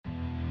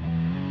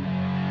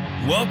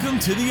Welcome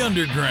to the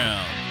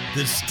Underground,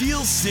 the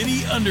Steel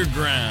City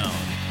Underground,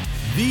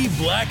 the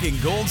black and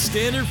gold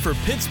standard for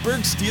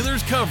Pittsburgh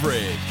Steelers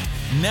coverage.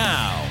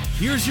 Now,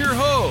 here's your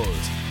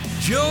host,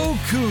 Joe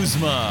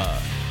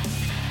Kuzma.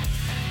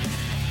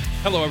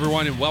 Hello,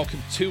 everyone, and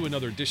welcome to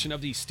another edition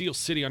of the Steel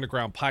City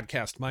Underground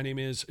podcast. My name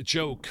is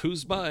Joe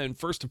Kuzma, and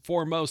first and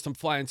foremost, I'm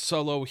flying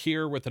solo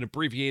here with an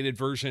abbreviated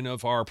version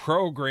of our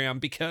program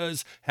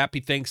because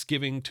happy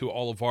Thanksgiving to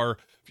all of our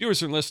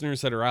viewers and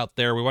listeners that are out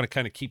there. We want to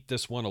kind of keep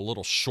this one a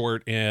little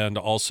short, and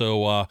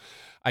also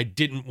I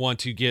didn't want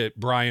to get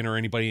Brian or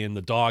anybody in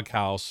the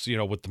doghouse,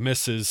 with the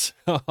missus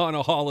on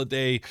a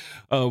holiday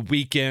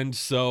weekend,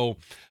 so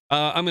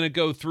I'm going to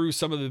go through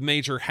some of the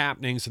major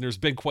happenings, and there's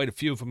been quite a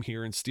few of them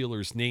here in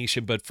Steelers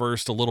Nation. But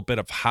first, a little bit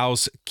of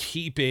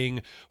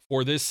housekeeping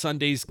for this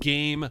Sunday's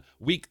game,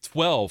 Week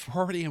 12.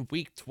 We're already in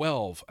Week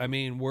 12. I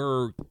mean,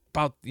 we're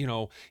about,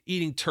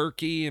 eating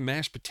turkey and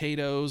mashed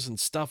potatoes and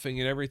stuffing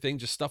and everything,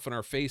 just stuffing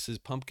our faces,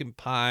 pumpkin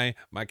pie, in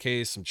my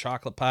case, some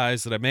chocolate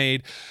pies that I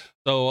made.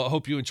 So I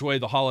hope you enjoy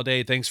the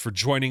holiday. Thanks for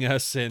joining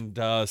us. And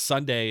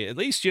Sunday, at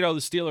least, the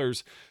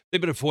Steelers,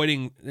 they've been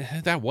avoiding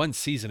that one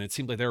season. It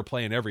seemed like they were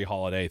playing every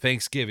holiday,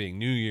 Thanksgiving,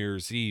 New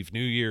Year's Eve, New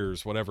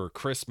Year's, whatever,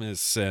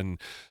 Christmas. And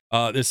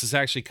this is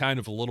actually kind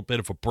of a little bit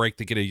of a break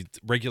to get a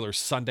regular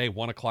Sunday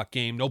 1:00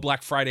 game. No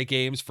Black Friday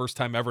games. First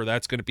time ever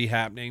that's going to be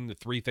happening. The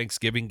 3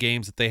 Thanksgiving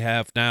games that they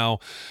have now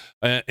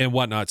and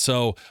whatnot.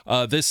 So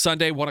this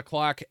Sunday,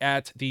 1:00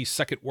 at the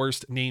second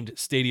worst named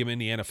stadium in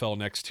the NFL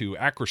next to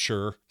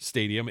Acrisure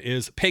Stadium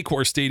is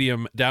Paycor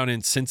Stadium down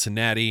in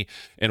Cincinnati.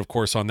 And of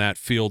course, on that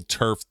field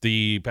turf,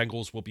 the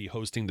Bengals will be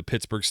hosting the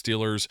Pittsburgh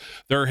Steelers.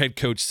 Their head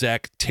coach,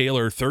 Zac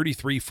Taylor,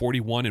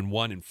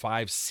 33-41-1 in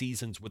 5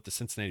 seasons with the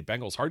Cincinnati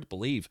Bengals. Hard to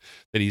believe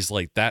that he's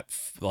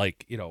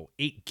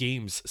 8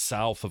 games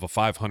south of a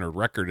 500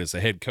 record as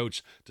a head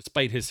coach,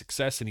 despite his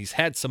success. And he's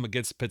had some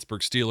against the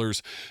Pittsburgh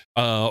Steelers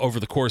over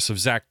the course of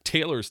Zac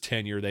Taylor's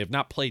tenure. They have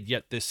not played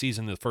yet this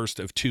season, the first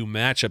of 2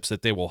 matchups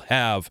that they will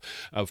have.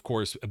 Of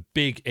course, a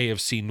big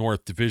AFC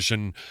North division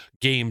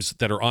games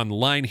that are on the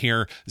line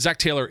here. Zac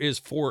Taylor is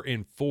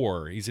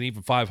 4-4. He's an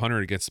even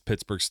 500 against the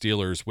Pittsburgh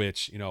Steelers,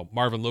 which,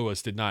 Marvin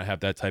Lewis did not have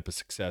that type of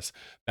success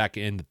back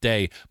in the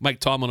day. Mike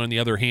Tomlin, on the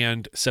other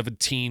hand,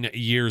 17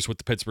 years with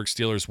the Pittsburgh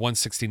Steelers,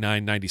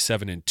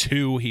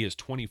 169-97-2. He is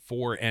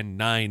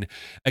 24-9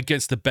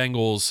 against the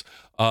Bengals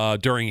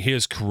during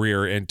his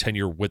career and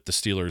tenure with the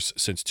Steelers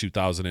since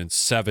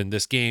 2007.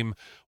 This game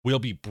will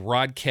be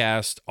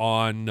broadcast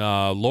on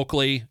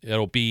locally.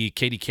 It'll be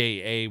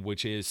KDKA,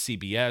 which is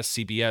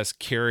CBS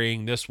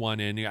carrying this one.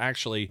 And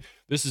actually,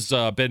 this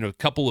has been a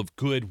couple of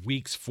good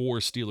weeks for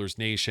Steelers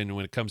Nation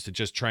when it comes to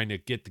just trying to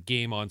get the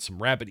game on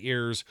some rabbit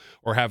ears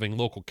or having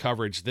local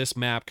coverage. This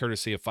map,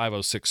 courtesy of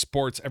 506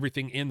 Sports,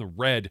 everything in the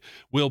red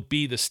will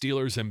be the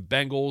Steelers and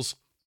Bengals.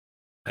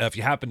 If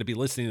you happen to be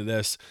listening to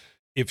this,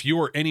 if you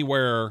are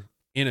anywhere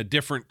in a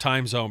different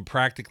time zone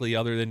practically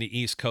other than the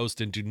East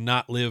Coast and do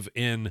not live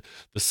in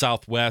the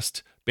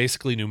Southwest,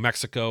 basically New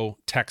Mexico,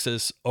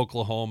 Texas,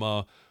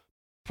 Oklahoma,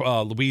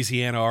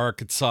 Louisiana,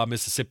 Arkansas,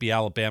 Mississippi,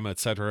 Alabama,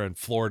 etc., and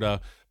Florida,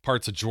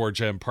 parts of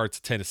Georgia and parts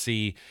of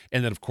Tennessee,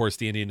 and then, of course,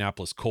 the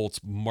Indianapolis Colts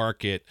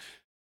market,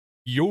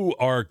 you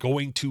are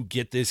going to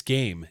get this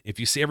game. If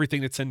you see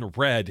everything that's in the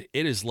red,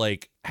 it is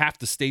like half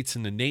the states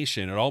in the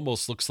nation. It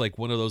almost looks like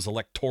one of those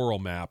electoral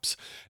maps.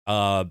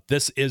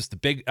 This is the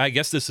big, I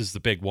guess this is the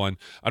big one.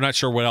 I'm not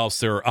sure what else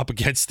they're up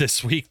against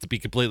this week, to be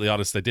completely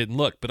honest. I didn't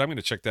look, but I'm going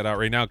to check that out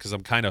right now because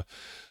I'm kind of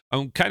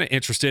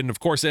interested. And of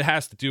course, it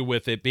has to do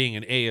with it being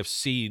an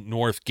AFC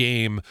North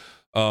game.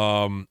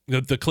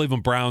 The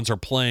Cleveland Browns are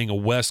playing a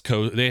West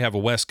Coast. They have a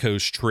West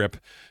Coast trip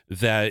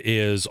that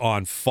is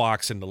on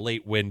Fox in the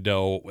late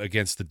window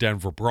against the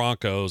Denver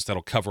Broncos.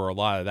 That'll cover a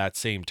lot of that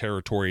same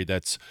territory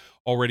that's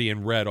already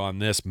in red on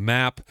this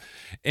map.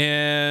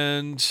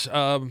 And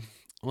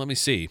let me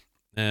see.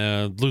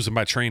 Losing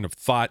my train of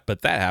thought,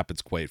 but that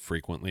happens quite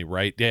frequently,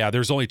 right? Yeah,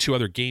 there's only 2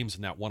 other games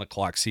in that 1:00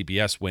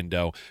 CBS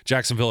window: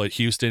 Jacksonville at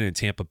Houston and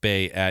Tampa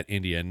Bay at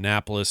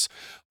Indianapolis.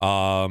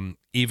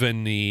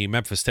 Even the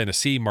Memphis,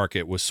 Tennessee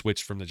market was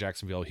switched from the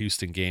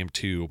Jacksonville-Houston game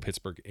to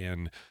Pittsburgh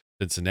and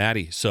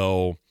Cincinnati.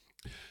 So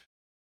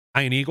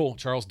Ian Eagle,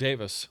 Charles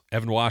Davis,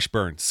 Evan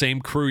Washburn, same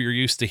crew you're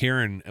used to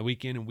hearing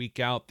week in and week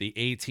out. The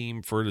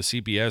A-team for the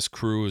CBS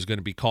crew is going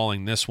to be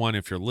calling this one.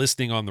 If you're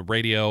listening on the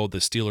radio, the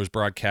Steelers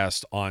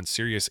broadcast on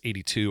Sirius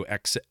 82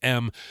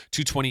 XM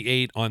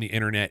 228, on the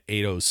internet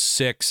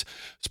 806.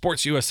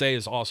 Sports USA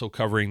is also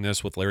covering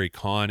this with Larry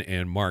Kahn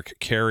and Mark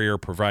Carrier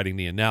providing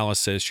the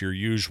analysis. Your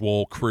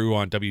usual crew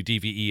on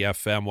WDVE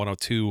FM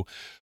 102.5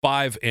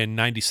 and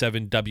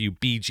 97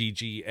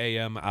 WBGG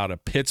AM out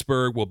of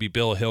Pittsburgh will be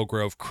Bill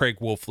Hillgrove, Craig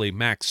Wolfley,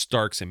 Max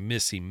Starks, and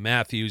Missy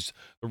Matthews.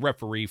 The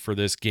referee for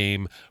this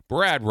game,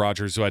 Brad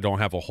Rogers, who I don't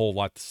have a whole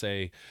lot to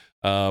say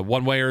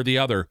one way or the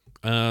other.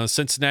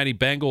 Cincinnati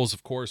Bengals,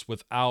 of course,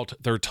 without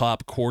their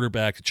top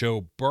quarterback,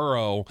 Joe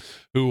Burrow,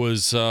 who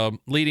was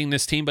leading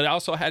this team, but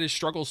also had his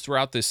struggles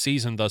throughout this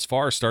season thus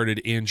far,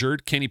 started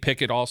injured. Kenny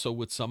Pickett also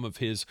with some of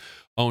his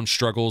own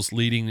struggles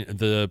leading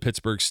the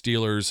Pittsburgh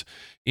Steelers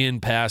in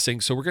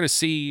passing. So we're going to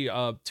see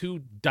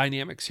two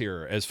dynamics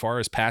here as far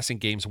as passing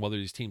games and whether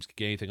these teams can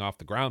get anything off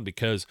the ground,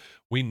 because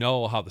we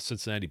know how the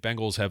Cincinnati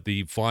Bengals have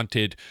the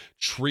vaunted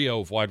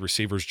trio of wide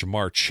receivers,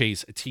 Jamar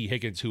Chase, T.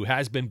 Higgins, who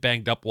has been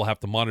banged up. We'll have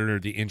to monitor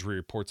the injury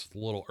reports a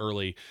little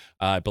early.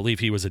 I believe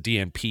he was a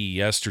DNP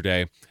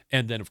yesterday.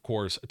 And then, of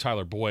course,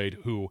 Tyler Boyd,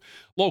 who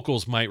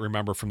locals might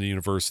remember from the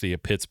University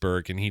of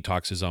Pittsburgh, and he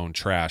talks his own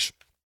trash.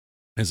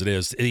 As it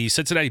is, the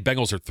Cincinnati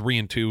Bengals are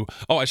 3-2.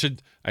 Oh,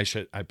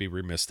 I'd be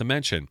remiss to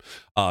mention,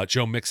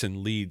 Joe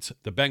Mixon leads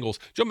the Bengals.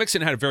 Joe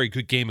Mixon had a very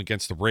good game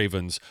against the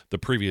Ravens the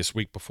previous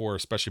week before,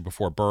 especially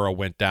before Burrow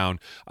went down.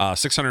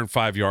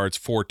 605 yards,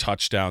 4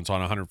 touchdowns on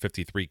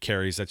 153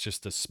 carries. That's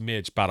just a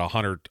smidge, about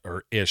 100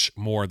 or ish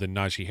more than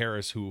Najee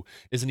Harris, who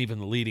isn't even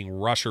the leading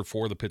rusher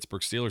for the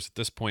Pittsburgh Steelers at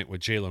this point,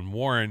 with Jaylen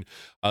Warren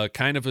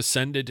kind of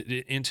ascended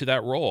into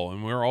that role.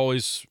 And we're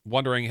always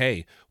wondering,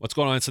 hey, what's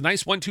going on? It's a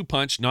nice 1-2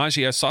 punch.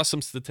 Najee, I saw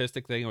some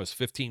statistic thing. It was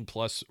 15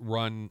 plus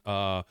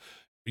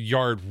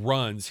yard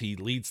runs. He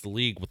leads the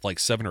league with like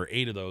 7 or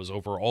 8 of those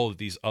over all of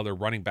these other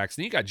running backs.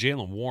 And you got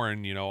Jaylen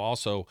Warren,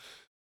 also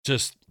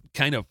just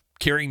kind of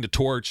carrying the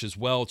torch as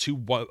well. 2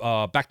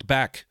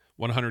 back-to-back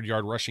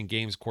 100-yard rushing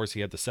games. Of course,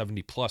 he had the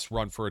 70-plus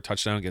run for a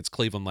touchdown against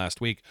Cleveland last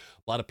week.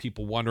 A lot of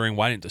people wondering,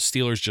 why didn't the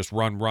Steelers just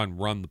run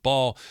the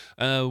ball?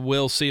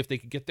 We'll see if they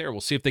can get there.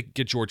 We'll see if they can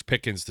get George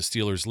Pickens, the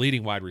Steelers'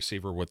 leading wide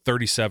receiver, with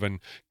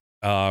 37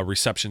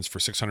 receptions for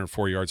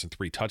 604 yards and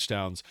 3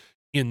 touchdowns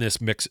in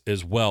this mix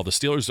as well. The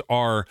Steelers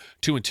are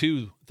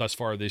 2-2 thus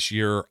far this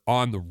year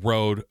on the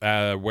road,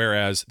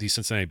 whereas the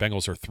Cincinnati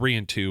Bengals are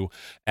 3-2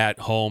 at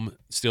home.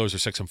 Steelers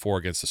are 6-4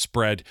 against the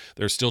spread.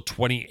 They're still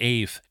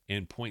 28th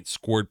in points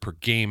scored per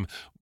game.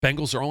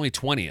 Bengals are only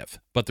 20th,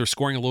 but they're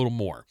scoring a little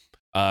more.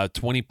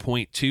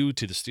 20.2 to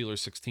the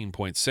Steelers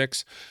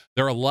 16.6.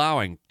 They're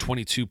allowing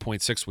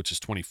 22.6, which is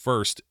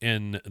 21st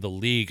in the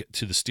league,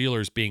 to the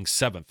Steelers being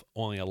 7th,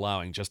 only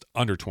allowing just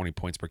under 20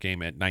 points per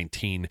game at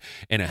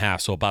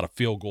 19.5. So about a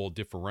field goal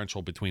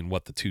differential between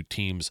what the two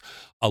teams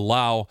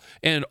allow,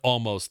 and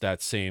almost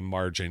that same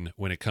margin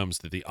when it comes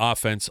to the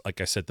offense.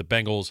 Like I said, the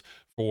Bengals,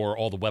 for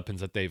all the weapons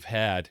that they've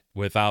had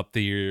without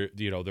their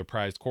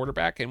prized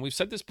quarterback. And we've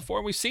said this before,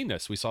 and we've seen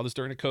this. We saw this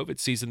during the COVID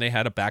season. They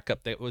had a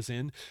backup that was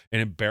in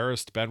and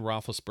embarrassed Ben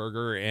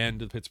Roethlisberger and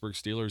the Pittsburgh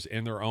Steelers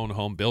in their own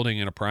home building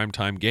in a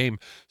primetime game.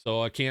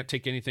 So I can't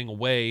take anything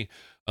away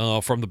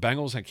from the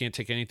Bengals. I can't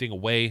take anything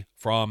away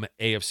from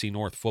AFC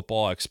North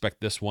football. I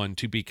expect this one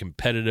to be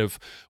competitive.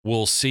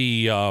 We'll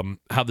see how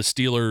the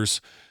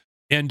Steelers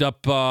end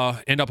up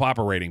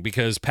operating,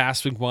 because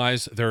passing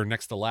wise, they're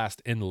next to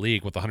last in the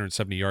league with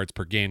 170 yards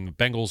per game. The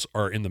Bengals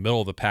are in the middle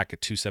of the pack at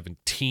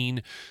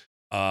 217.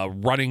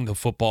 Running the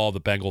football,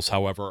 the Bengals,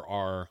 however,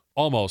 are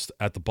almost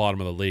at the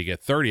bottom of the league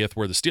at 30th,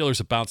 where the Steelers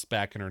have bounced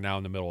back and are now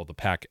in the middle of the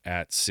pack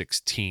at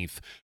 16th.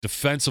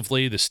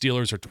 Defensively, the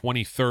Steelers are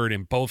 23rd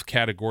in both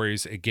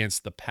categories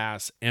against the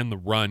pass and the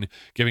run,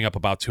 giving up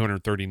about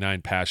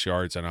 239 pass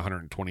yards and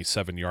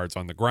 127 yards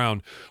on the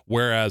ground,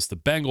 whereas the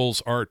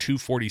Bengals are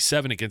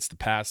 247 against the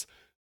pass.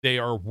 They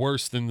are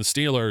worse than the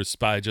Steelers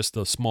by just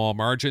a small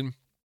margin.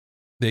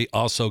 They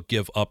also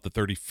give up the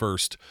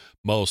 31st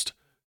most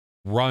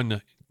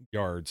run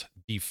yards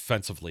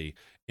defensively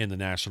in the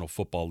National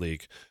Football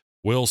League.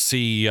 We'll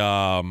see if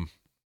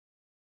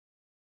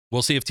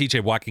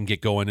TJ Watt can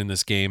get going in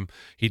this game.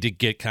 He did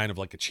get kind of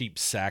like a cheap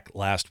sack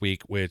last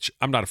week, which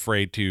I'm not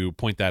afraid to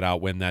point that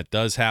out when that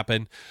does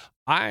happen.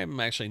 I'm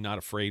actually not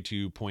afraid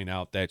to point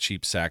out that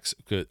cheap sacks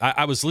could.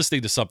 I was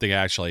listening to something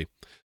actually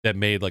that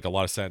made like a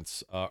lot of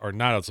sense, or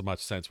not as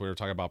much sense. We were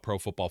talking about Pro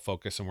Football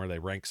Focus and where they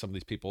rank some of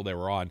these people. They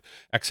were on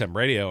XM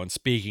Radio, and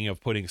speaking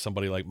of putting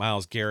somebody like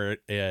Myles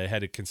Garrett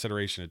ahead of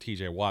consideration of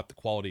TJ Watt, the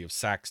quality of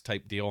sacks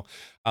type deal,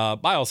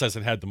 Myles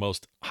hasn't had the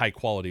most high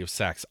quality of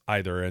sacks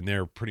either, and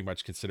they're pretty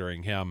much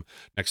considering him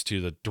next to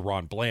the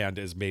Deron Bland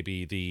as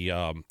maybe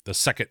the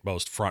second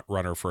most front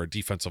runner for a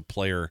defensive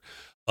player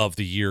of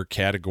the year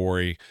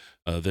category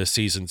this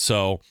season.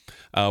 So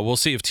we'll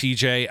see if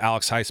TJ,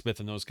 Alex Highsmith,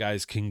 and those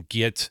guys can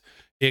get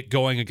it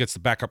going against the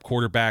backup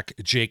quarterback,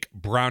 Jake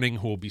Browning,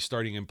 who will be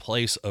starting in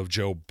place of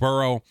Joe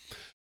Burrow.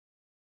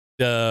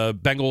 The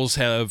Bengals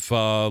have,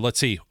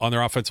 on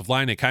their offensive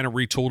line, they kind of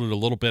retooled it a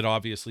little bit,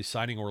 obviously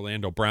signing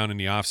Orlando Brown in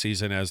the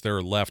offseason as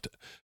their left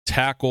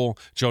tackle.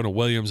 Jonah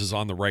Williams is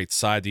on the right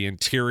side, the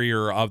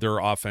interior of their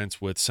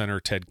offense with center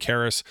Ted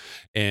Karras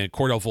and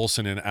Cordell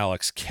Volson and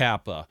Alex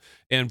Kappa.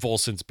 And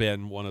Volson's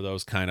been one of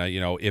those kind of,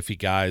 iffy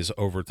guys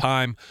over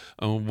time.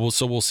 We'll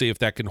see if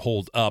that can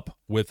hold up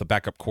with a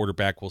backup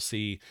quarterback. We'll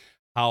see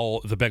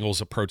how the Bengals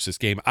approach this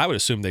game. I would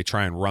assume they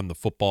try and run the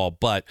football,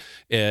 but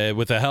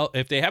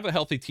if they have a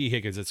healthy T.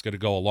 Higgins, it's going to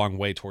go a long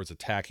way towards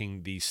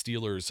attacking the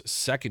Steelers'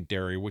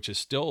 secondary, which is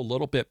still a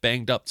little bit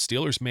banged up.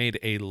 Steelers made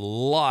a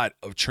lot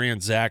of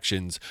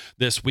transactions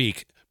this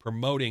week,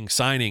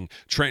 signing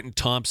Trenton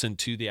Thompson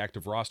to the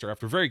active roster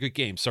after a very good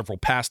game. Several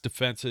pass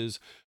defenses,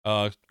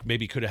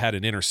 maybe could have had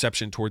an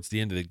interception towards the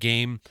end of the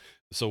game.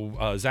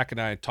 So Zach and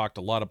I talked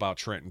a lot about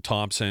Trenton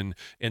Thompson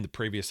in the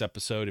previous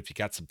episode. If you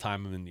got some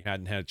time and you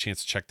hadn't had a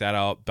chance to check that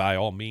out, by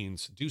all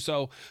means, do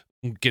so.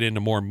 Get into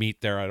more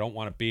meat there. I don't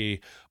want to be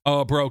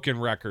a broken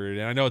record.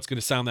 And I know it's going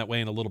to sound that way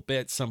in a little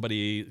bit.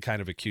 Somebody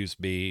kind of accused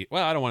me.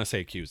 Well, I don't want to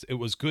say accused. It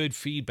was good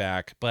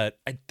feedback, but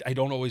I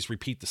don't always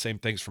repeat the same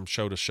things from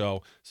show to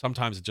show.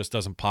 Sometimes it just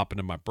doesn't pop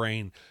into my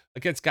brain.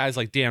 Against guys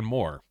like Dan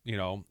Moore,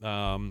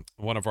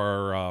 one of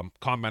our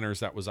commenters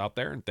that was out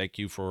there, and thank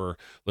you for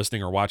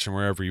listening or watching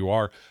wherever you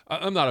are.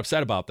 I'm not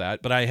upset about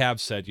that, but I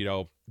have said,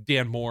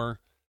 Dan Moore,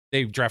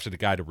 they drafted a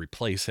guy to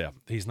replace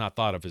him. He's not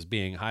thought of as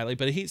being highly,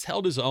 but he's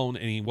held his own,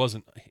 and he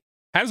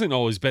hasn't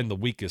always been the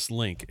weakest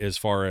link as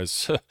far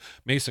as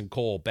Mason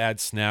Cole,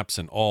 bad snaps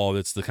and all.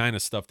 That's the kind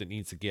of stuff that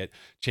needs to get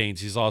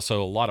changed. He's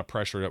also a lot of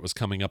pressure that was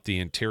coming up the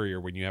interior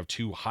when you have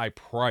two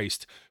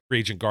high-priced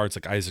free agent guards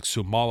like Isaac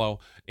Sumalo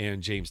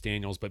and James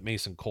Daniels, but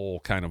Mason Cole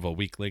kind of a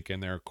weak link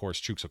in there. Of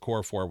course, Chuks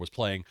Okorafor was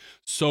playing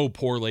so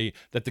poorly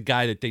that the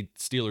guy that the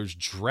Steelers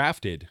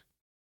drafted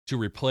to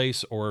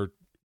replace or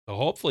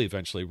hopefully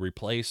eventually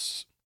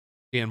replace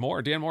Dan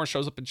Moore. Dan Moore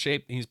shows up in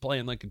shape. He's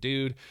playing like a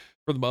dude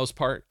for the most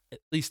part, at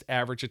least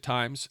average at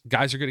times.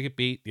 Guys are going to get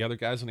beat. The other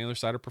guys on the other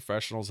side are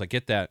professionals. I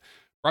get that.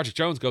 Project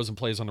Jones goes and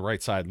plays on the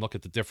right side, and look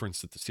at the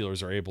difference that the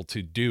Steelers are able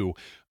to do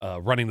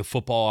running the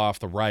football off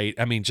the right.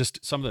 I mean,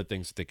 just some of the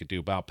things that they could do.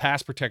 About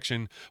pass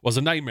protection was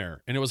a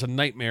nightmare, and it was a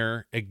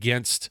nightmare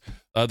against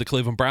the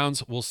Cleveland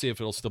Browns. We'll see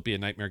if it'll still be a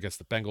nightmare against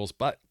the Bengals,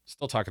 but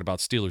still talking about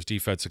Steelers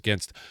defense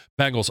against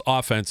Bengals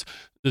offense.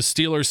 The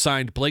Steelers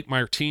signed Blake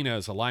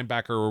Martinez, a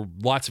linebacker,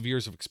 lots of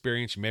years of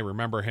experience. You may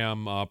remember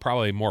him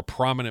probably more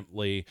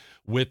prominently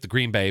with the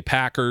Green Bay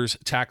Packers,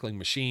 tackling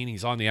machine.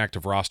 He's on the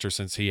active roster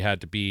since he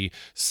had to be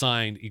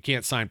signed. You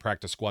can't sign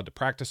practice squad to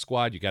practice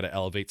squad. You got to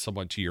elevate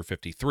someone to your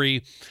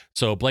 53.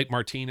 So Blake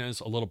Martinez,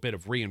 a little bit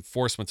of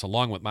reinforcements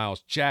along with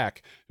Miles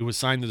Jack, who was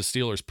signed to the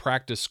Steelers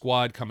practice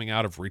squad coming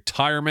out of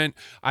retirement.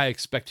 I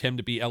expect him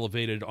to be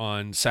elevated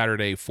on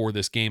Saturday for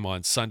this game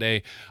on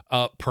Sunday,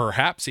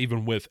 perhaps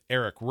even with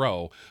Eric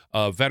Rowe,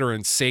 a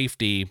veteran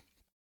safety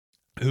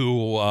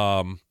who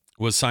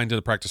was signed to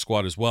the practice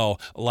squad as well.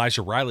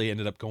 Elijah Riley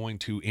ended up going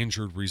to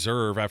injured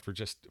reserve after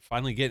just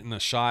finally getting a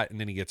shot, and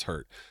then he gets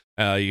hurt.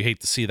 You hate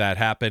to see that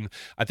happen.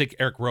 I think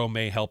Eric Rowe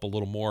may help a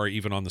little more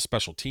even on the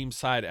special team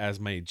side, as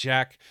may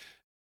Jack,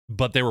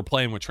 but they were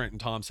playing with Trenton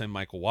Thompson,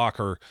 Michael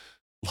Walker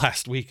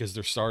last week as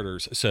their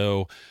starters.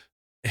 So,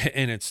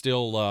 and it's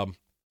still,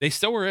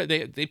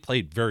 they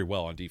played very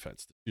well on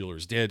defense. The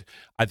Steelers did.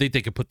 I think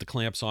they could put the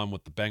clamps on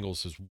with the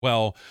Bengals as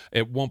well.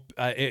 It won't,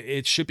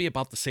 it should be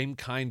about the same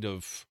kind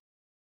of,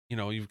 you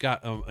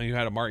had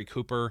Amari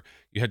Cooper,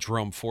 you had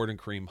Jerome Ford and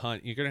Kareem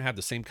Hunt. You're going to have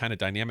the same kind of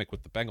dynamic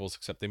with the Bengals,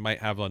 except they might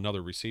have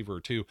another receiver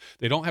or two.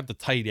 They don't have the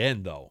tight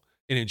end though.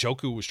 And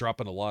Njoku was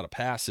dropping a lot of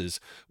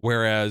passes,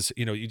 whereas,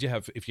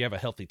 if you have a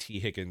healthy T.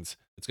 Higgins,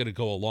 it's going to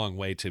go a long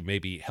way to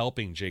maybe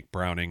helping Jake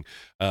Browning,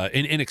 an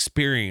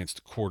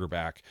inexperienced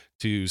quarterback,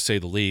 to say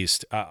the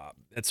least.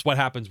 That's what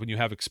happens when you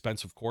have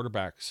expensive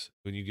quarterbacks.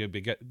 When you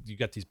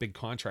get these big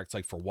contracts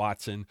like for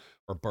Watson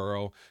or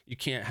Burrow, you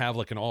can't have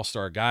like an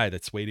all-star guy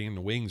that's waiting in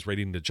the wings,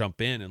 ready to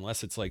jump in,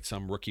 unless it's like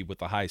some rookie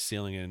with a high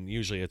ceiling, and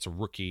usually it's a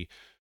rookie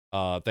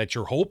that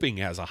you're hoping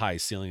has a high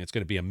ceiling. It's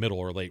going to be a middle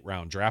or late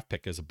round draft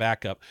pick as a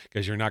backup,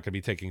 because you're not going to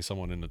be taking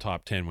someone in the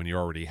top 10 when you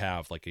already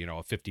have like, a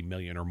 $50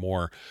 million or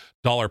more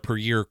per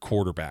year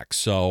quarterback.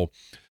 So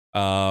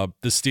the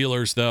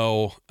Steelers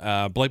though,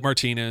 Blake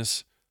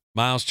Martinez,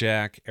 Miles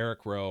Jack,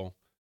 Eric Rowe,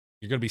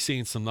 you're going to be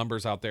seeing some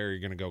numbers out there. You're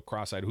going to go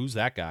cross-eyed. Who's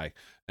that guy?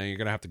 And you're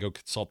going to have to go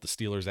consult the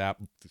Steelers app,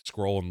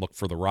 scroll and look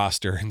for the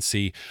roster and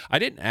see. I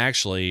didn't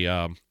actually,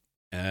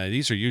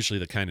 these are usually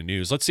the kind of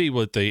news. Let's see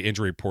what the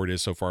injury report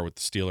is so far with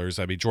the Steelers.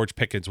 I mean, George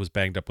Pickens was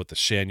banged up with the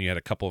shin. You had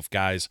a couple of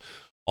guys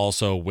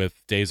also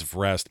with days of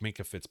rest.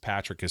 Minkah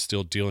Fitzpatrick is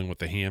still dealing with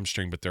the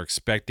hamstring, but they're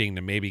expecting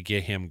to maybe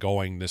get him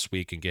going this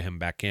week and get him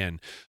back in.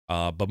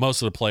 But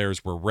most of the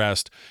players were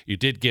rest. You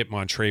did get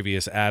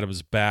Montravius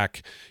Adams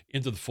back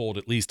into the fold,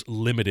 at least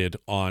limited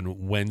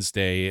on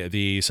Wednesday.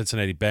 The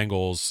Cincinnati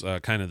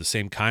Bengals, kind of the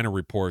same kind of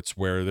reports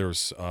where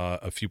there's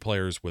a few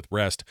players with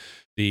rest.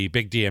 The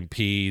big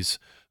DMPs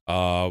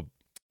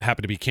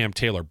happen to be Cam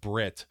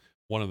Taylor-Britt,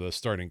 one of the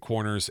starting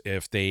corners.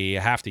 If they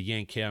have to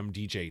yank him,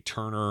 DJ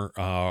Turner,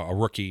 a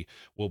rookie,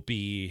 will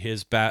be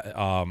his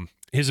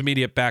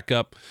immediate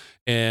backup.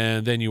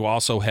 And then you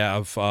also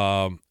have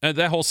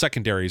that whole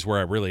secondary is where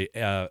I really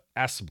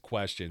asked some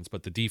questions,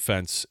 but the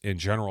defense in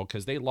general,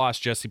 because they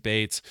lost Jesse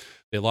Bates,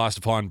 they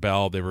lost Von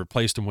Bell, they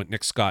replaced him with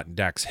Nick Scott and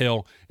Dax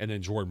Hill, and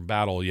then Jordan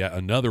Battle, yet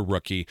another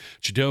rookie.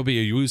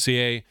 Chidobe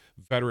Awuzie,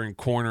 veteran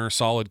corner,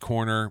 solid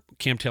corner.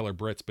 Cam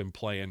Taylor-Britt's been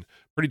playing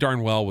pretty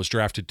darn well, was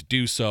drafted to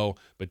do so,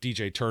 but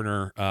DJ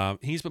Turner,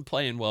 he's been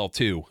playing well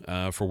too,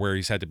 for where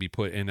he's had to be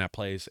put in that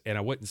place. And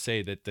I wouldn't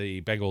say that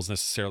the Bengals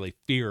necessarily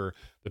fear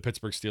the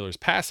Pittsburgh Steelers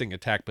passing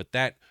attack, but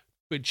that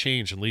could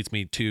change and leads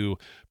me to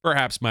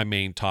perhaps my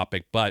main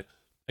topic. But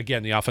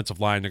again, the offensive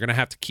line, they're going to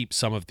have to keep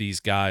some of these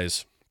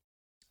guys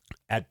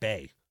at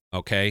bay.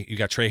 Okay. You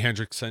got Trey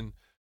Hendrickson,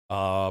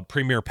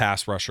 premier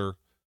pass rusher.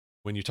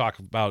 When you talk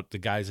about the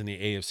guys in the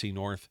AFC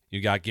North, you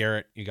got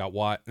Garrett, you got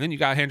Watt, and then you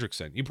got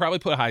Hendrickson. You probably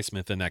put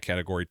Highsmith in that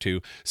category too.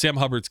 Sam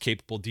Hubbard's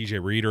capable.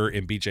 DJ Reader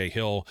and BJ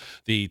Hill,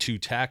 the two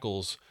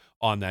tackles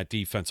on that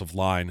defensive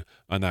line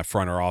on that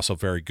front, are also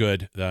very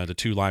good. The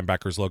two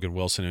linebackers, Logan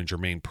Wilson and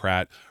Jermaine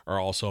Pratt, are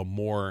also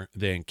more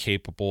than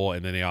capable.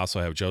 And then they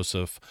also have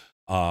Joseph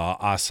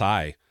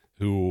Asai,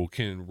 who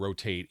can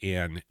rotate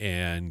in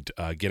and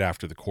get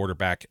after the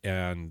quarterback.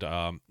 And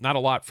not a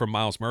lot from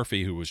Miles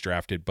Murphy, who was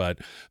drafted, but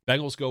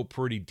Bengals go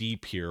pretty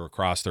deep here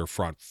across their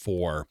front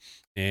four,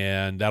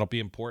 and that'll be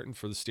important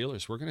for the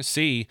Steelers. We're going to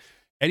see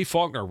Eddie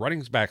Faulkner,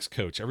 running backs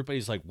coach.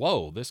 Everybody's like,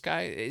 whoa, this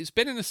guy has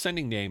been an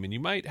ascending name, and you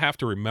might have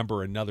to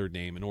remember another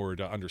name in order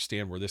to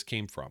understand where this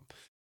came from.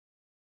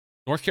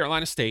 North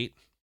Carolina State,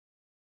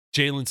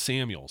 Jalen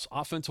Samuels,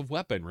 offensive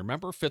weapon.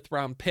 Remember,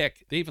 5th-round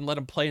pick. They even let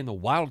him play in the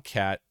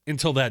Wildcat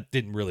until that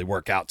didn't really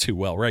work out too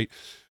well, right?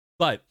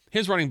 But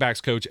his running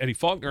backs coach, Eddie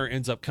Faulkner,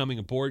 ends up coming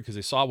aboard because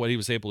they saw what he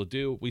was able to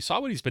do. We saw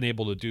what he's been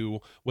able to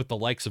do with the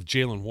likes of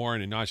Jalen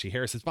Warren and Najee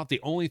Harris. It's about the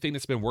only thing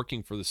that's been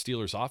working for the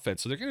Steelers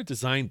offense. So they're going to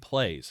design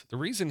plays. The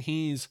reason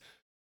he's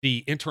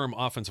the interim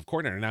offensive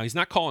coordinator now, he's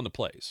not calling the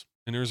plays.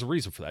 And there's a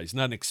reason for that. He's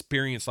not an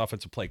experienced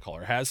offensive play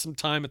caller. Has some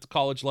time at the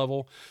college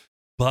level,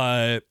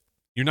 but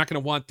you're not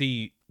going to want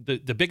the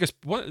biggest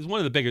one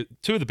of the biggest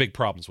two of the big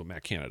problems with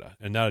Matt Canada,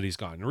 and now that he's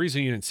gone. The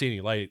reason you didn't see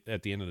any light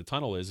at the end of the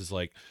tunnel is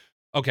like,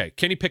 okay,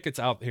 Kenny Pickett's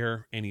out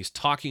here and he's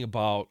talking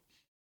about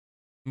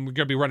we're going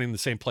to be running the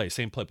same play,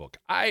 same playbook.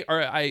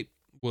 I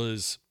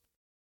was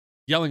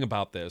yelling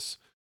about this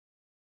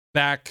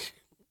back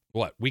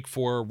week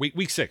 4,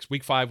 week 6,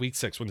 week 5, week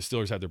 6 when the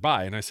Steelers had their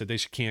bye, and I said they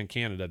should can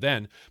Canada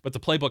then, but the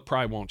playbook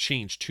probably won't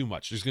change too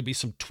much. There's going to be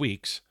some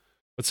tweaks,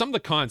 but some of the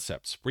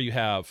concepts where you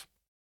have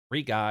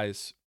 3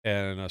 guys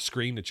and a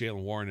screen to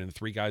Jalen Warren, and the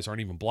 3 guys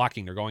aren't even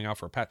blocking, they're going out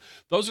for a pass.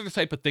 Those are the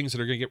type of things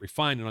that are going to get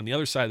refined. And on the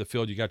other side of the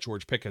field, you got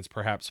George Pickens,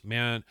 perhaps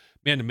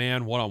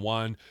man-to-man,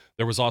 one-on-one.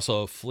 There was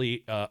also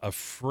a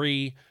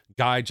free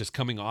guy just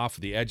coming off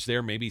the edge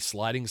there, maybe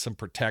sliding some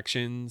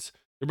protections.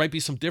 There might be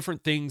some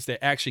different things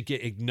that actually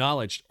get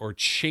acknowledged or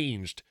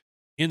changed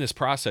in this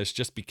process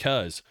just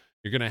because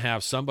you're going to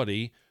have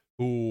somebody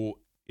who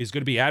is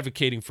going to be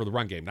advocating for the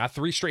run game. Not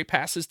 3 straight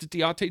passes to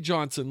Deontay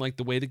Johnson like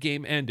the way the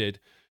game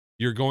ended.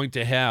 You're going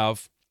to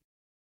have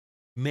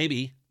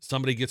maybe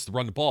somebody gets to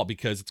run the ball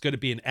because it's going to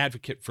be an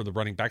advocate for the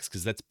running backs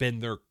because that's been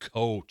their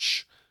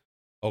coach.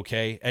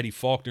 Okay, Eddie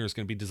Faulkner is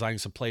going to be designing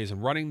some plays,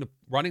 and running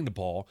the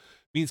ball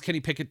means Kenny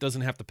Pickett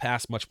doesn't have to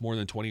pass much more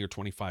than 20 or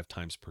 25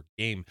 times per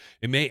game.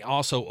 It may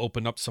also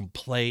open up some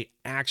play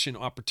action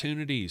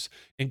opportunities.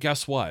 And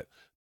guess what?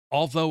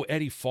 Although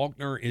Eddie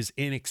Faulkner is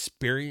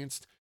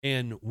inexperienced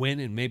and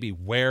when and maybe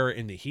where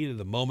in the heat of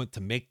the moment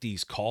to make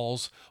these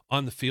calls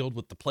on the field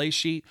with the play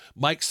sheet,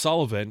 Mike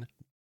Sullivan,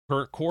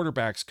 current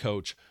quarterbacks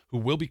coach, who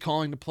will be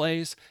calling the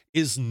plays,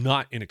 is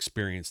not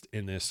inexperienced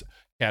in this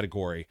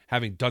category,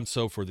 having done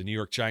so for the New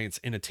York Giants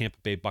and the Tampa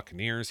Bay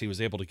Buccaneers. He was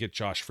able to get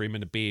Josh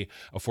Freeman to be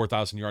a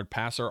 4,000-yard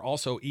passer.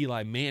 Also,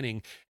 Eli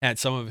Manning had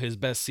some of his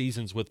best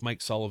seasons with Mike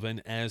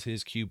Sullivan as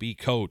his QB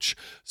coach.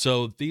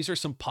 So these are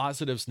some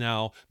positives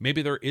now.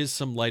 Maybe there is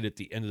some light at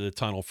the end of the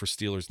tunnel for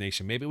Steelers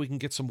Nation. Maybe we can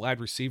get some wide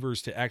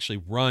receivers to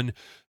actually run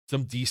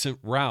some decent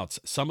routes.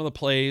 Some of the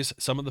plays,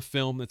 some of the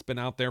film that's been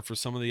out there for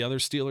some of the other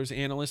Steelers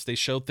analysts, they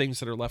show things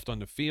that are left on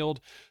the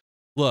field.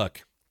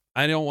 Look,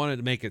 I don't want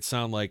to make it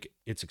sound like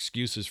it's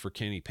excuses for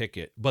Kenny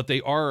Pickett, but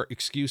they are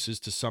excuses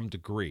to some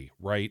degree,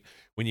 right?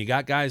 When you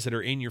got guys that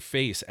are in your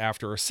face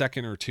after a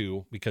second or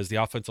two because the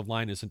offensive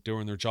line isn't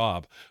doing their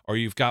job, or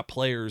you've got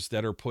players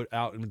that are put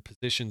out in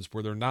positions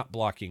where they're not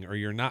blocking, or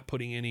you're not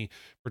putting any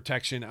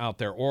protection out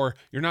there, or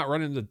you're not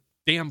running the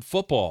damn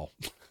football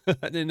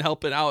and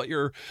helping out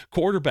your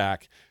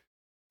quarterback.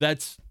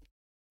 That's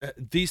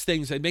these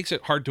things, it makes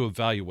it hard to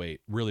evaluate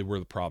really where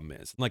the problem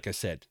is. Like I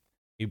said,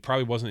 he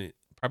probably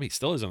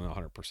still isn't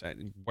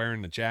 100%.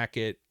 Wearing the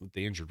jacket with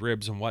the injured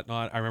ribs and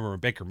whatnot. I remember when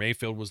Baker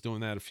Mayfield was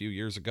doing that a few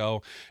years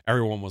ago.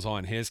 Everyone was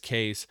on his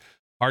case.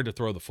 Hard to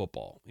throw the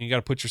football. You got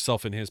to put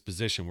yourself in his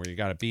position where you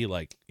got to be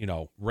like,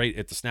 right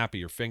at the snap of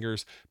your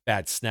fingers.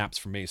 Bad snaps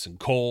from Mason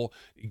Cole.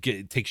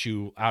 It takes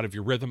you out of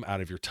your rhythm, out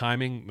of your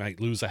timing.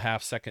 Might lose a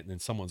half second and then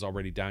someone's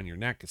already down your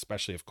neck,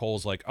 especially if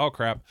Cole's like, oh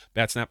crap,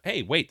 bad snap.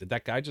 Hey, wait, did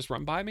that guy just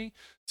run by me?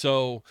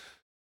 So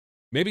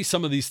maybe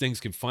some of these things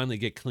can finally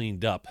get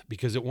cleaned up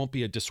because it won't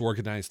be a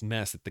disorganized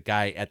mess at the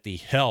guy at the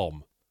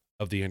helm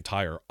of the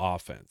entire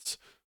offense.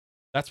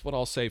 That's what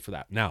I'll say for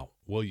that. Now,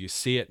 will you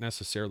see it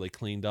necessarily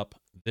cleaned up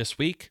this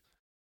week?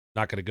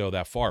 Not going to go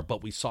that far,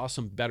 but we saw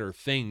some better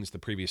things the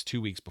previous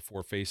 2 weeks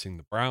before facing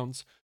the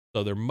Browns.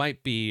 So there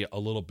might be a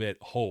little bit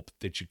hope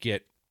that you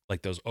get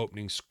like those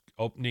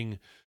opening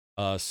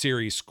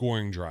series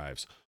scoring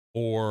drives,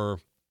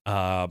 or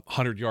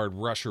 100-yard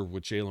rusher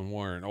with Jalen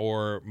Warren,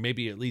 or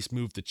maybe at least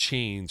move the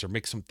chains or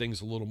make some things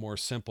a little more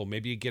simple.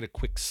 Maybe you get a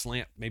quick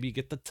slant. Maybe you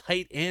get the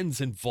tight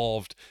ends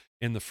involved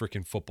in the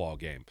freaking football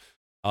game.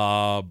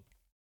 Uh,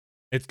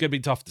 it's going to be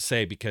tough to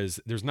say because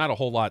there's not a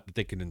whole lot that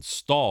they can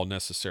install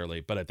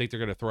necessarily, but I think they're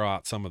going to throw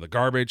out some of the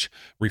garbage,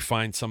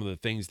 refine some of the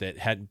things that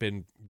hadn't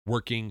been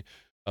working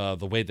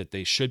the way that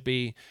they should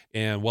be.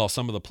 And while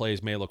some of the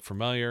plays may look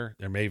familiar,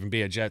 there may even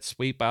be a jet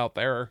sweep out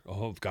there.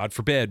 Oh, God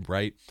forbid,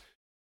 right?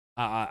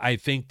 I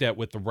think that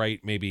with the right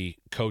maybe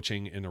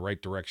coaching in the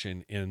right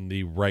direction, in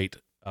the right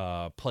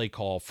play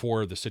call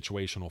for the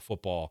situational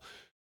football,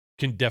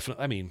 can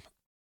definitely, I mean,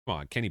 come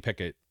on, Kenny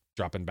Pickett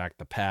dropping back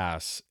the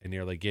pass and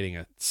nearly getting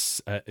it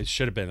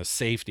should have been a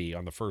safety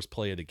on the first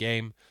play of the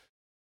game.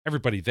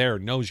 Everybody there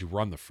knows you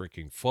run the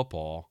freaking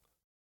football.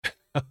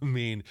 I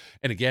mean,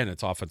 and again,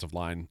 it's offensive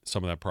line,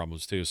 some of that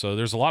problems too. So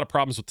there's a lot of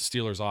problems with the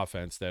Steelers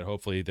offense that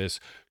hopefully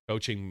this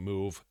coaching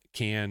move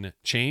can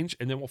change.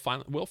 And then we'll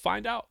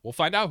find out. We'll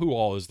find out who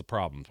all is the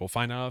problems. We'll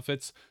find out if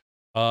it's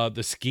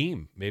the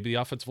scheme, maybe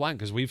the offensive line,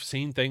 because we've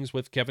seen things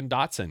with Kevin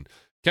Dotson.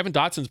 Kevin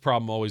Dotson's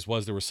problem always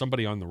was there was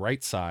somebody on the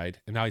right side,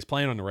 and now he's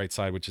playing on the right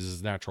side, which is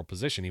his natural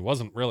position. He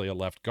wasn't really a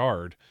left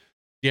guard.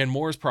 Dan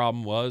Moore's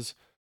problem was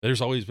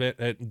there's always been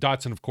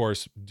Dotson, of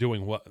course,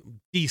 doing what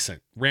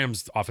decent.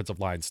 Rams' offensive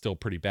line still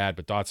pretty bad,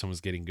 but Dotson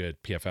was getting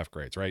good PFF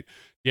grades, right?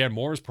 Dan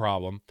Moore's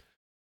problem,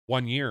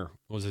 1 year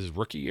was his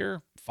rookie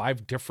year,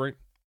 5 different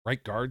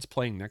right guards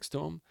playing next to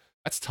him.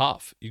 That's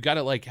tough. You got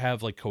to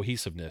have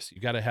cohesiveness.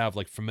 You got to have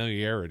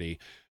familiarity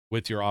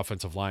with your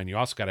offensive line. You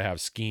also got to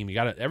have scheme.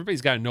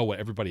 Everybody's got to know what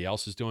everybody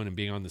else is doing and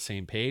being on the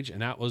same page.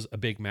 And that was a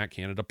big Matt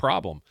Canada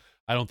problem.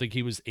 I don't think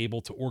he was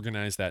able to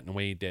organize that in the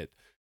way he did.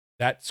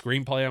 That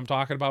screenplay I'm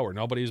talking about where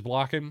nobody's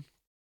blocking,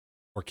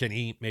 or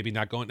Kenny maybe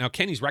not going. Now,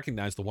 Kenny's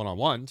recognized the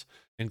one-on-ones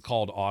and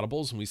called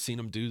audibles, and we've seen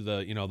him do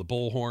the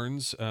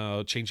bullhorns,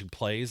 changing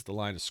plays, the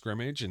line of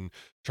scrimmage, and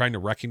trying to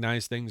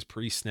recognize things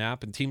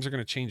pre-snap, and teams are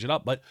going to change it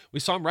up. But we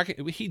saw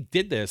him he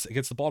did this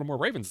against the Baltimore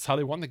Ravens. That's how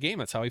they won the game.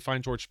 That's how he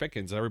finds George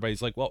Pickens. And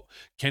everybody's like, well,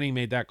 Kenny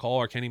made that call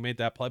or Kenny made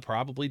that play.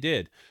 Probably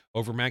did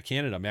over Matt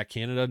Canada. Matt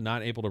Canada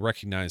not able to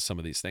recognize some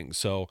of these things.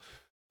 So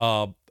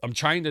I'm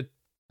trying to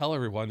tell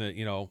everyone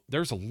that,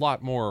 there's a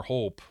lot more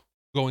hope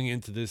going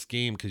into this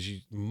game because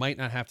you might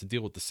not have to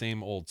deal with the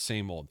same old.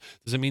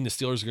 Does it mean the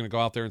Steelers are going to go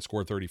out there and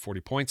score 30,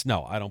 40 points?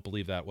 No, I don't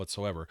believe that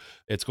whatsoever.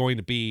 It's going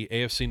to be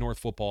AFC North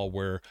football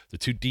where the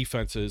two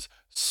defenses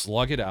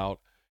slug it out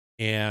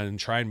and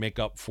try and make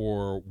up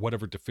for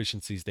whatever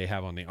deficiencies they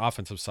have on the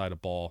offensive side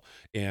of ball.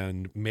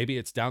 And maybe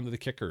it's down to the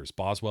kickers,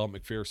 Boswell,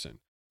 McPherson,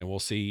 and we'll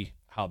see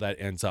how that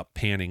ends up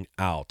panning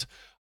out.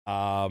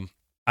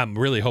 I'm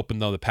really hoping,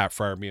 though, that Pat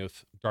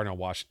Freiermuth, Darnell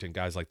Washington,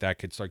 guys like that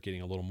could start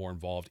getting a little more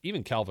involved.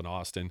 Even Calvin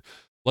Austin.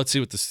 Let's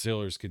see what the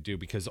Steelers could do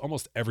because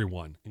almost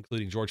everyone,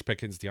 including George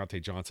Pickens,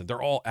 Deontay Johnson,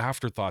 they're all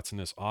afterthoughts in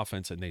this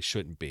offense, and they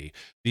shouldn't be.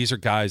 These are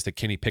guys that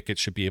Kenny Pickett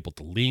should be able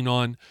to lean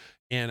on,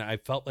 and I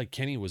felt like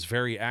Kenny was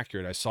very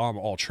accurate. I saw him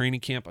all training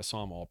camp. I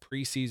saw him all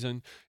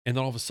preseason, and then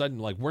all of a sudden,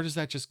 where does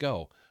that just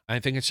go? I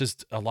think it's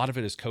just a lot of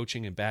it is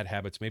coaching and bad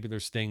habits. Maybe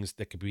there's things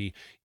that could be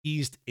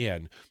eased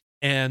in.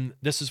 And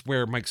this is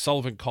where Mike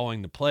Sullivan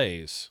calling the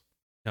plays.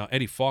 Now,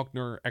 Eddie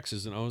Faulkner,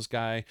 X's and O's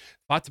guy,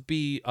 thought to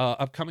be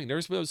upcoming.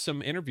 There's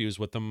some interviews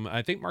with him.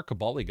 I think Mark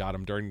Cabali got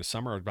him during the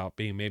summer about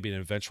being maybe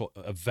an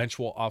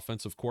eventual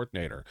offensive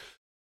coordinator.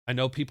 I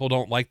know people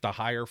don't like the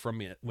hire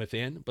from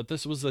within, but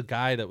this was a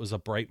guy that was a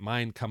bright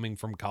mind coming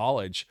from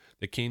college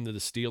that came to the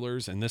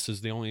Steelers, and this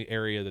is the only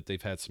area that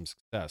they've had some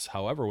success.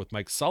 However, with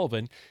Mike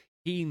Sullivan,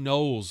 he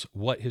knows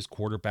what his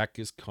quarterback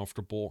is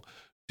comfortable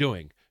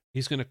doing.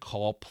 He's going to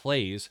call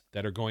plays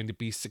that are going to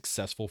be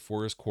successful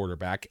for his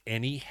quarterback,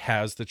 and he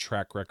has the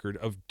track record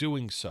of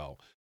doing so.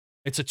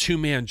 It's a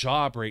two-man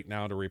job right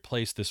now to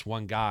replace this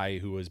one guy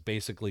who has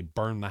basically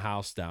burned the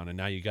house down, and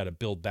now you got to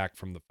build back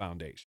from the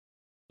foundation.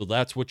 So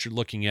that's what you're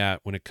looking at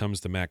when it comes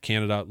to Matt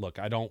Canada. Look,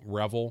 I don't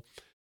revel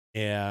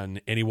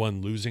in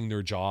anyone losing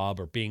their job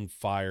or being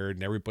fired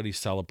and everybody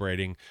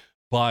celebrating.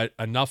 But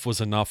enough was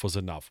enough was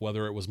enough,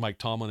 whether it was Mike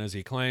Tomlin, as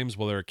he claims,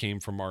 whether it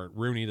came from Art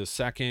Rooney II.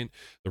 The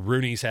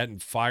Rooneys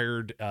hadn't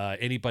fired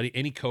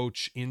any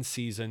coach in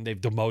season. They've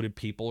demoted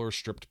people or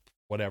stripped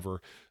whatever.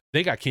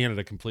 They got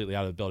Canada completely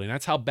out of the building.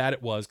 That's how bad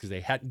it was because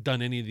they hadn't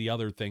done any of the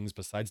other things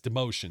besides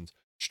demotions,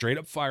 straight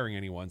up firing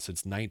anyone since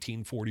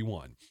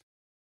 1941.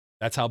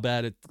 That's how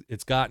bad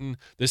it's gotten.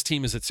 This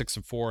team is at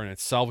 6-4 and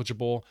it's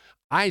salvageable.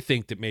 I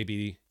think that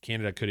maybe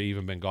Canada could have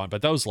even been gone.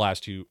 But those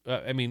last two,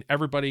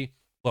 everybody,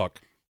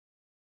 look.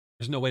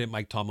 There's no way that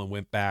Mike Tomlin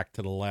went back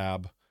to the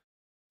lab.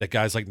 That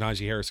guys like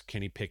Najee Harris,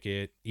 Kenny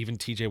Pickett, even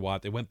TJ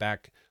Watt, they went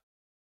back.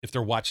 If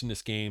they're watching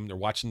this game, they're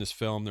watching this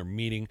film, they're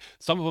meeting.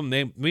 Some of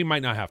them, we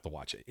might not have to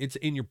watch it. It's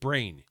in your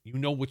brain. You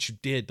know what you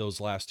did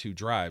those last two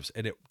drives,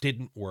 and it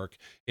didn't work.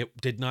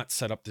 It did not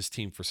set up this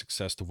team for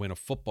success to win a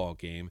football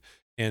game,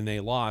 and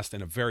they lost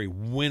in a very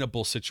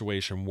winnable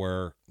situation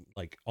where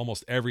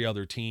almost every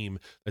other team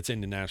that's in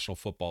the National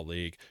Football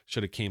League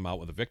should have came out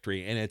with a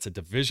victory, and it's a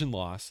division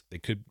loss. They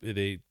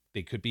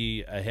could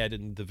be ahead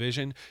in the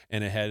division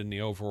and ahead in the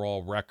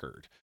overall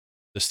record.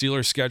 The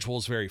Steelers' schedule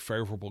is very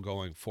favorable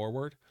going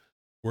forward.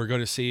 We're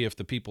going to see if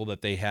the people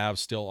that they have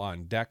still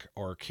on deck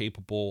are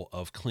capable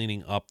of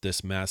cleaning up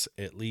this mess,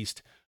 at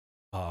least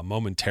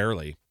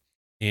momentarily.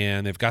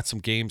 And they've got some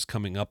games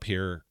coming up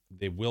here.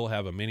 They will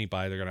have a mini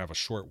bye. They're going to have a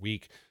short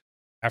week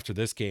after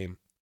this game.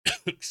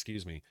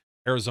 Excuse me.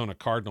 Arizona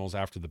Cardinals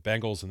after the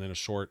Bengals, and then a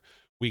short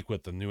week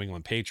with the New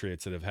England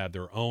Patriots that have had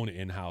their own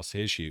in-house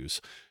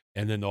issues.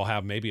 And then they'll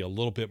have maybe a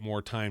little bit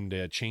more time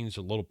to change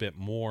a little bit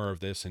more of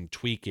this and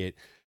tweak it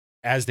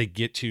as they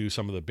get to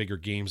some of the bigger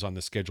games on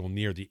the schedule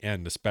near the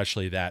end,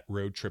 especially that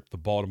road trip to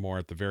Baltimore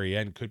at the very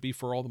end. Could be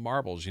for all the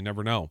marbles. You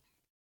never know.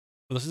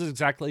 But this is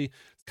exactly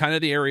kind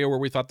of the area where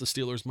we thought the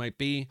Steelers might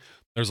be.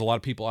 There's a lot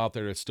of people out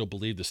there that still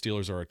believe the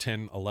Steelers are a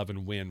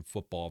 10-11 win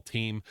football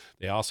team.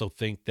 They also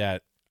think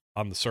that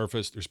on the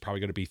surface, there's probably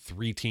going to be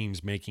 3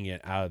 teams making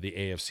it out of the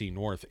AFC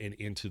North and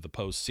into the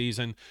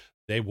postseason.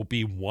 They will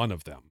be one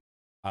of them,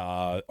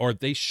 or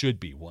they should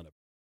be one of them,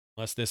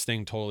 unless this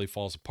thing totally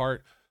falls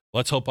apart.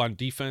 Let's hope on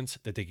defense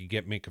that they can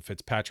get Minkah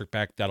Fitzpatrick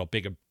back. That'll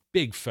be a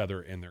big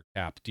feather in their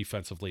cap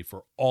defensively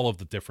for all of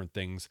the different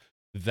things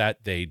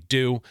that they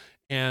do.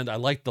 And I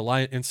like the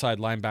inside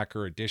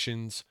linebacker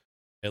additions.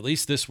 At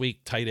least this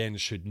week, tight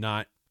ends should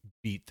not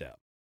beat them.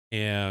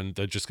 And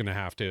they're just going to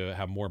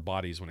have more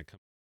bodies when it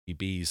comes to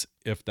DBs,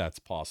 if that's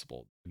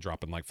possible,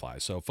 dropping like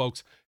flies. So,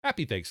 folks,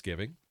 happy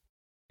Thanksgiving.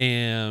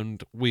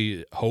 And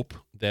we hope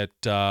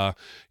that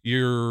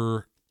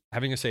you're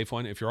having a safe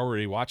one. If you're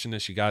already watching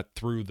this, you got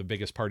through the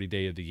biggest party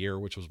day of the year,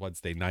 which was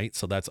Wednesday night.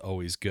 So that's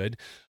always good.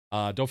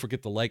 Don't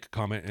forget to like,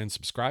 comment, and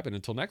subscribe. And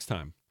until next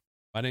time,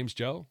 my name's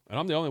Joe, and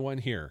I'm the only one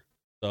here.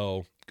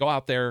 So go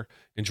out there,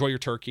 enjoy your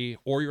turkey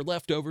or your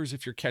leftovers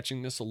if you're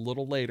catching this a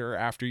little later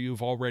after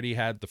you've already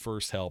had the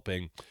first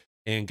helping,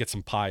 and get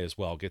some pie as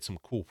well. Get some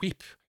Cool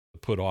Whip to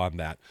put on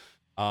that.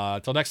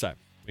 Until next time,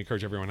 we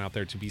encourage everyone out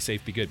there to be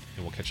safe, be good,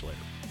 and we'll catch you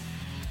later.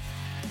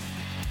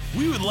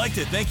 We would like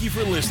to thank you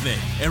for listening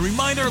and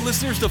remind our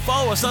listeners to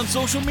follow us on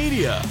social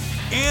media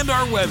and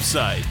our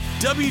website,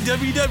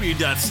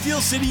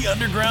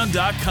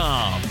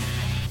 www.steelcityunderground.com.